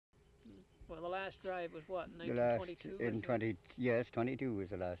Well, the last drive was what, The last 1922? in 20, yes, 22 was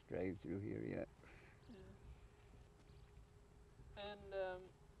the last drive through here, yeah. And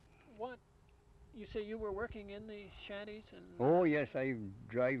what, you say you were working in the shanties and... Oh yes, I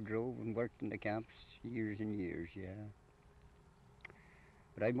drove and worked in the camps years and years, yeah.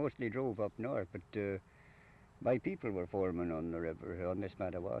 But I mostly drove up north, but my people were foremen on the river, on this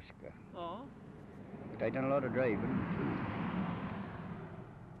Madawaska. Oh? But I done a lot of driving.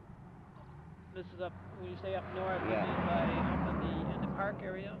 This is up, when you say up north, Yeah. you mean by up in the park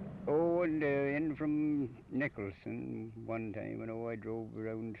area? Oh, and in from Nicholson one time, I drove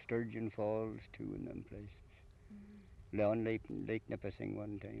around Sturgeon Falls too in them places. Down Lake Nipissing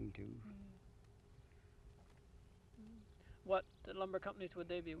one time too. What lumber companies would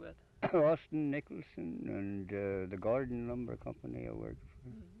they be with? Austin Nicholson and the Gordon Lumber Company I worked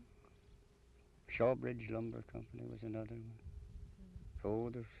for. Shawbridge Lumber Company was another one. So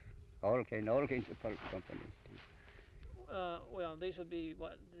there's all kinds of pulp companies too. Well, these would be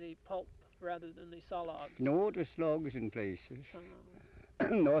what, the pulp rather than the saw logs? No, there's logs in places.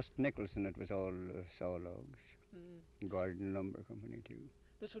 Austin Nicholson, it was all saw logs. Gordon Lumber Company too.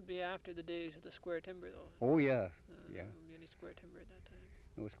 This would be after the days of the square timber, though. Oh yeah, yeah. There wouldn't be any square timber at that time.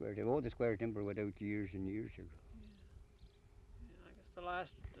 No square timber. Oh, the square timber went out years and years ago. Yeah, I guess the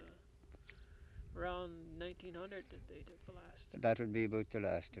last, around 1900 that they took the last. That would be about the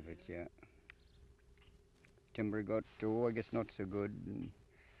last of it, yeah. Timber got, I guess not so good. And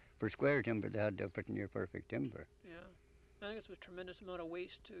for square timber, they had to have pretty near perfect timber. Yeah. I guess there was a tremendous amount of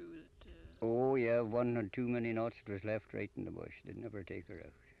waste too. Oh yeah, one or too many knots that was left right in the bush. They'd never take her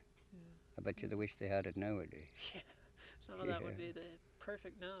out. I bet you they wish they had it nowadays. Yeah, some of that would be the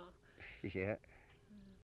perfect now. Yeah.